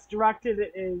way that's directed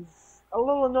is a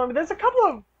little annoying. There's a couple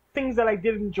of things that I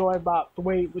did enjoy about the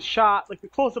way it was shot, like the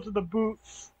close-ups of the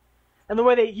boots, and the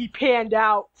way that he panned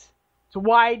out to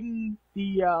widen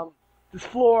the this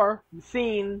floor, the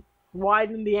scene,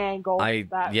 widen the angle. I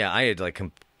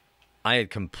had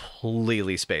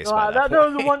completely spaced by that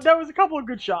point. There was a couple of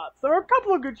good shots. There were a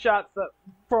couple of good shots that.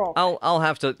 I'll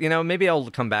have to, maybe I'll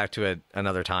come back to it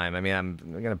another time. I mean, I'm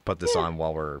gonna put this on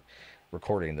while we're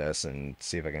recording this and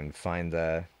see if I can find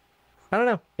the. I don't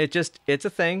know. It's a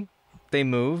thing. They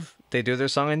move. They do their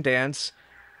song and dance.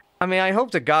 I mean, I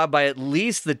hope to God by at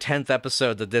least the 10th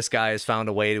episode that this guy has found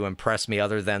a way to impress me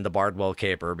other than the Bardwell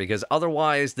caper, because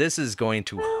otherwise this is going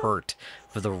to hurt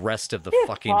for the rest of the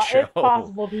fucking show. It's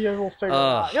possible he'll figure it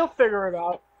out. He'll figure it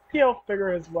out. He'll figure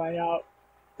his way out.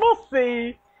 We'll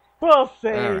see. We'll see.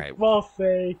 All right. We'll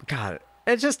see. God,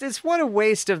 it's what a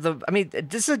waste of the. I mean,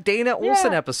 this is a Dana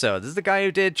Olsen episode. This is the guy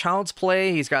who did Child's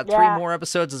Play. He's got 3 more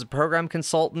episodes as a program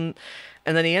consultant.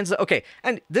 And then he ends up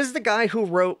and this is the guy who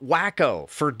wrote Wacko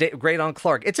for Great Aunt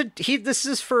Clark. This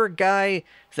is for a guy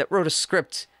that wrote a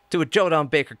script to a Joe Don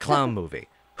Baker clown movie,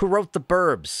 who wrote The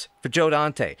Burbs for Joe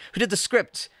Dante, who did the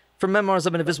script for Memoirs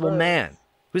of an Invisible Man,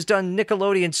 who's done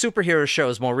Nickelodeon superhero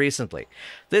shows more recently.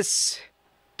 This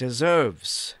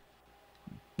deserves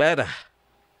better.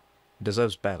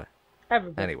 Deserves better.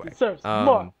 Everybody deserves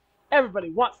more.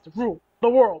 Everybody wants to rule the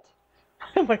world.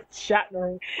 I'm like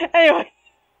Shatner. Anyway.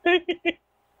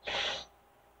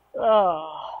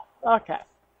 Oh, okay.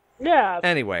 Yeah.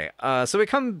 Anyway, so we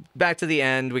come back to the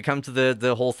end. We come to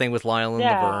the whole thing with Lyle and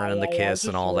Laverne and the kiss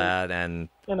and all that, and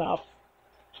enough.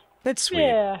 It's sweet.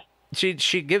 Yeah. She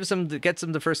gets him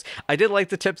the first. I did like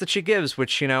the tip that she gives,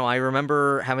 which I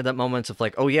remember having that moments of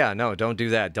like, oh yeah, no, don't do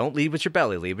that. Don't lead with your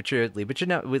belly. Lead with your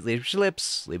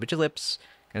lips. Lead with your lips.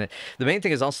 And the main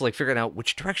thing is also like figuring out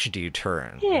which direction do you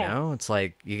turn. Yeah. It's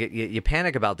like you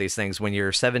panic about these things when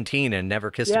you're 17 and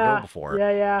never kissed a girl before.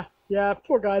 Yeah.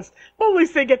 Poor guys. But at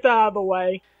least they get that out of the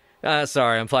way.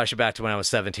 Sorry, I'm flashing back to when I was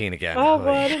 17 again. Oh,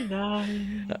 what a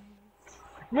night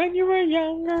when you were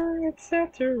younger,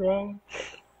 etc.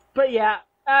 But yeah,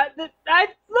 I love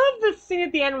the scene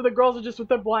at the end where the girls are just with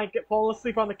their blanket, falling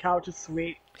asleep on the couch. Is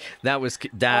sweet. That was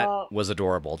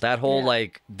adorable. That whole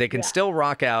like they can still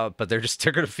rock out, but they're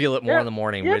gonna feel it more in the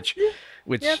morning. Which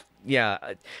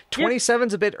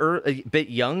 27's a bit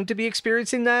young to be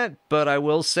experiencing that. But I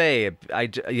will say, I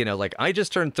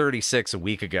just turned 36 a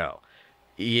week ago.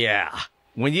 Yeah.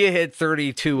 When you hit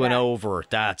 32 and over,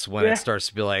 that's when it starts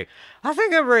to be like, I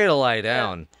think I'm ready to lie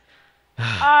down.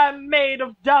 I'm made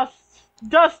of dust.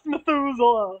 Dust,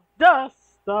 Methuselah. Dust.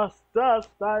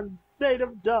 I'm made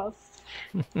of dust.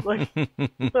 Like,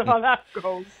 how that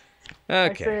goes.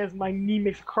 I say as my knee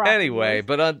makes a crack. Anyway,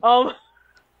 but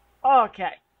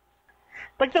okay.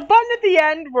 Like the button at the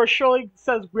end where Shirley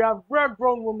says, we're a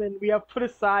grown woman, we have put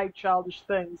aside childish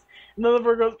things. And then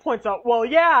Virgo points out, well,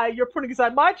 yeah, you're putting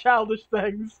aside my childish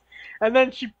things. And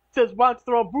then she says, why don't you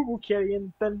throw a boo-boo kitty?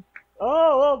 And then,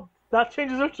 oh, well, that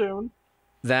changes her tune.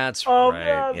 That's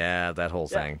right. Yeah, that whole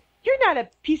thing. You're not a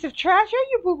piece of trash, are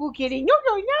you, boo-boo kitty? No,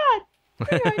 you're not.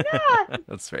 No, you're not.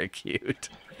 That's very cute.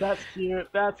 That's cute.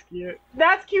 That's cute.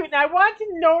 That's cute. And I want to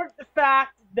note the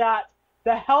fact that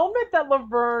the helmet that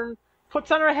Laverne puts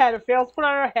on her head, or fails to put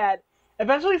on her head,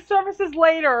 eventually surfaces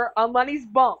later on Lenny's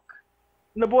bunk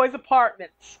in the boys'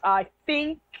 apartment. I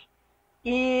think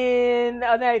in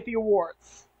a night at the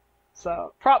awards.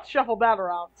 So, props shuffle that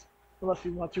around, unless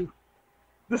you want to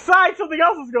decide something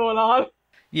else is going on.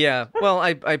 Yeah, well,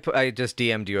 I just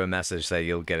DM'd you a message that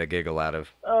you'll get a giggle out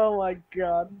of. Oh my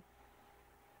god.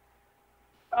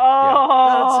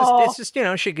 Oh! Yeah. It's just you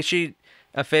know, she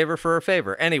a favor for a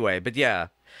favor. Anyway, but yeah.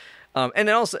 And then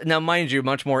also, now mind you,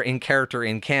 much more in character,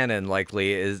 in canon,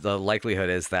 the likelihood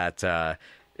is that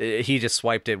he just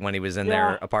swiped it when he was in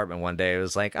their apartment one day. It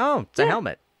was like, oh, it's a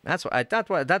helmet. That's why I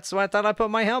thought I put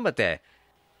my helmet there.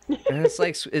 And it's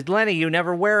like, Lenny, you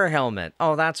never wear a helmet.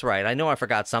 Oh, that's right. I know I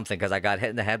forgot something because I got hit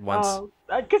in the head once.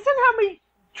 Considering how many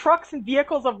trucks and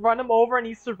vehicles have run him over and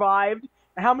he survived,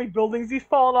 and how many buildings he's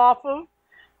fallen off of,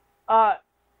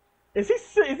 is he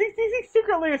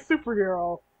secretly a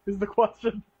superhero? Is the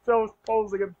question. So it's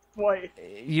posing a point.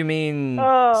 You mean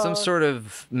some sort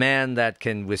of man that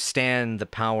can withstand the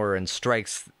power and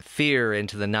strikes fear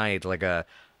into the night like a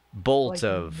bolt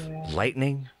of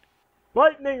lightning?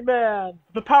 Lightning Man!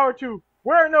 The power to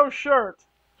wear no shirt!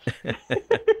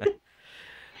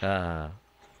 Oh,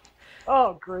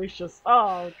 gracious.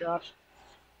 Oh, gosh.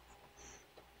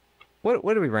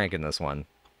 What are we ranking this one?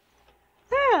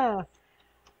 Yeah.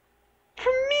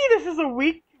 For me, this is a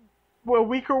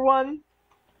weaker one.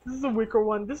 This is a weaker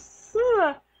one. This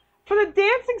for the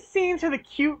dancing scenes, for the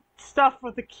cute stuff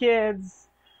with the kids,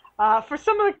 for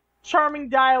some of the charming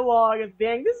dialogue at the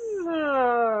end, this is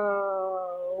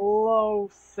low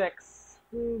 6,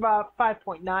 about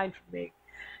 5.9 for me.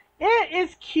 It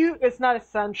is cute. It's not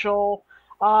essential.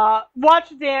 Watch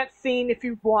the dance scene if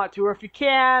you want to, or if you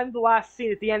can. The last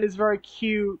scene at the end is very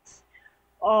cute,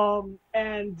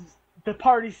 and the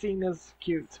party scene is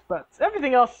cute, but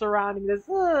everything else surrounding this,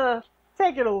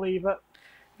 take it or leave it.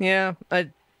 Yeah,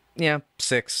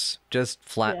 6, just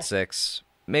flat 6.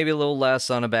 Maybe a little less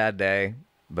on a bad day,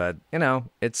 but you know,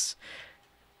 it's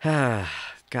God.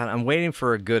 I'm waiting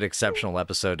for a good exceptional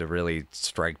episode to really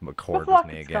strike a chord with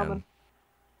me again. Coming.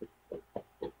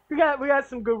 We got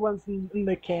some good ones in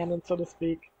the canon, so to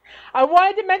speak. I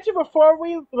wanted to mention before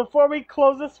we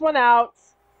close this one out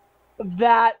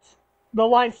that the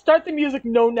line "Start the music,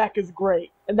 no neck" is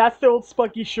great, and that's the old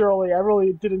Spunky Shirley. I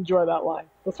really did enjoy that line.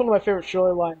 That's one of my favorite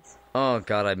Shirley lines. Oh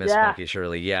God, I miss Spunky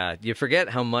Shirley. Yeah, you forget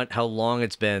how long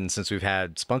it's been since we've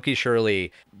had Spunky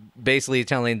Shirley basically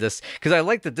telling this, because I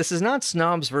like that this is not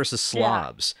snobs versus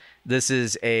slobs. This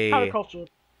is a counterculture.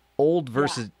 Old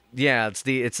versus it's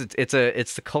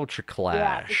the culture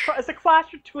clash. Yeah, it's a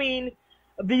clash between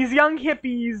these young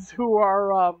hippies who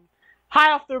are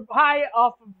high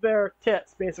off of their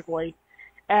tits, basically,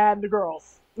 and the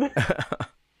girls.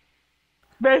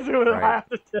 Basically, they're high off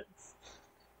their tits.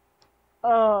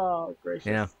 Oh, gracious.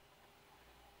 Yeah.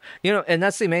 You know, and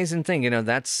that's the amazing thing. You know,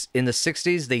 that's in the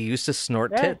 60s, they used to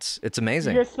snort tits. It's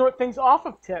amazing. You snort things off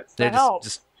of tits. That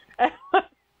helps.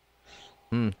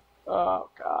 Oh,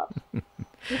 God.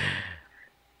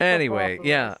 Anyway,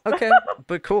 yeah. Okay,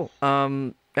 but cool. I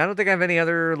don't think I have any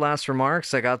other last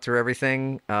remarks. I got through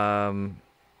everything. I'm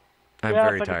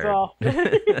very tired.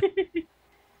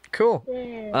 Cool.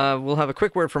 Yeah. We'll have a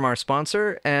quick word from our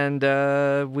sponsor, and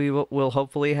we'll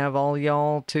hopefully have all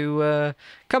y'all to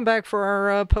come back for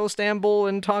our post-amble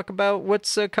and talk about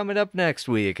what's coming up next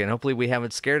week. And hopefully we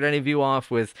haven't scared any of you off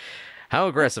with how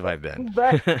aggressive I've been.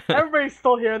 Everybody's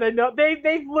still here. They know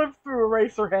they've lived through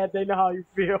Eraserhead. They know how you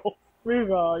feel. We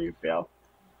know how you feel.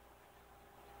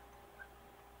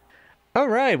 All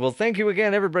right. Well, thank you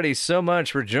again, everybody, so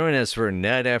much for joining us for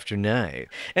Night After Night.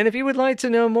 And if you would like to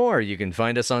know more, you can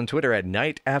find us on Twitter at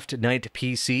Night After Night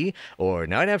PC or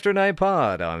Night After Night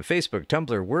Pod on Facebook,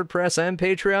 Tumblr, WordPress, and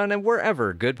Patreon, and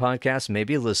wherever good podcasts may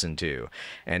be listened to.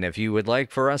 And if you would like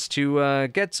for us to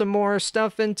get some more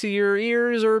stuff into your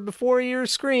ears or before your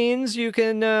screens, you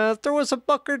can throw us a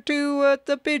buck or two at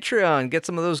the Patreon. Get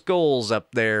some of those goals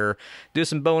up there. Do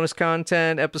some bonus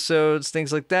content, episodes,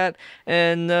 things like that.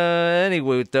 And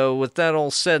Anyway, though, with that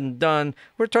all said and done,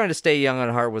 we're trying to stay young at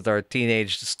heart with our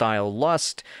teenage-style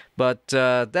lust. But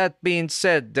that being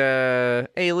said,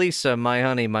 hey, Lisa, my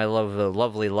honey, my love,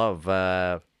 lovely love,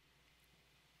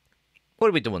 what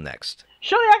are we doing next?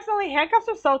 Shirley accidentally handcuffs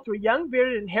herself to a young,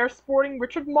 bearded, and hair-sporting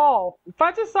Richard Mall and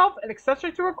finds herself an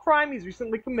accessory to a crime he's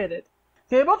recently committed.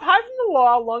 So they both hide from the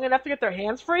law long enough to get their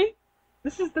hands free.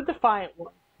 This is the defiant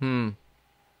one.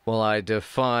 Well, I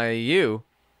defy you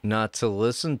not to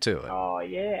listen to it. Oh,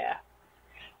 yeah.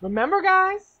 Remember,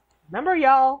 guys? Remember,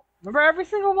 y'all? Remember every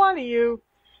single one of you?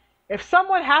 If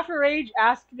someone half your age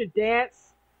asks you to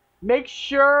dance, make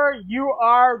sure you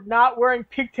are not wearing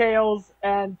pigtails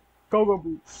and go-go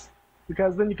boots,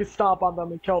 because then you can stomp on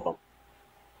them and kill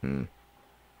them.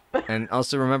 And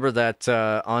also remember that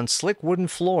on slick wooden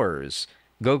floors,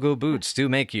 go-go boots do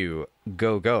make you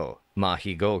go-go,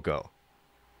 mahi go-go.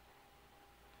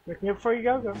 Wake me up before you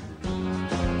go-go.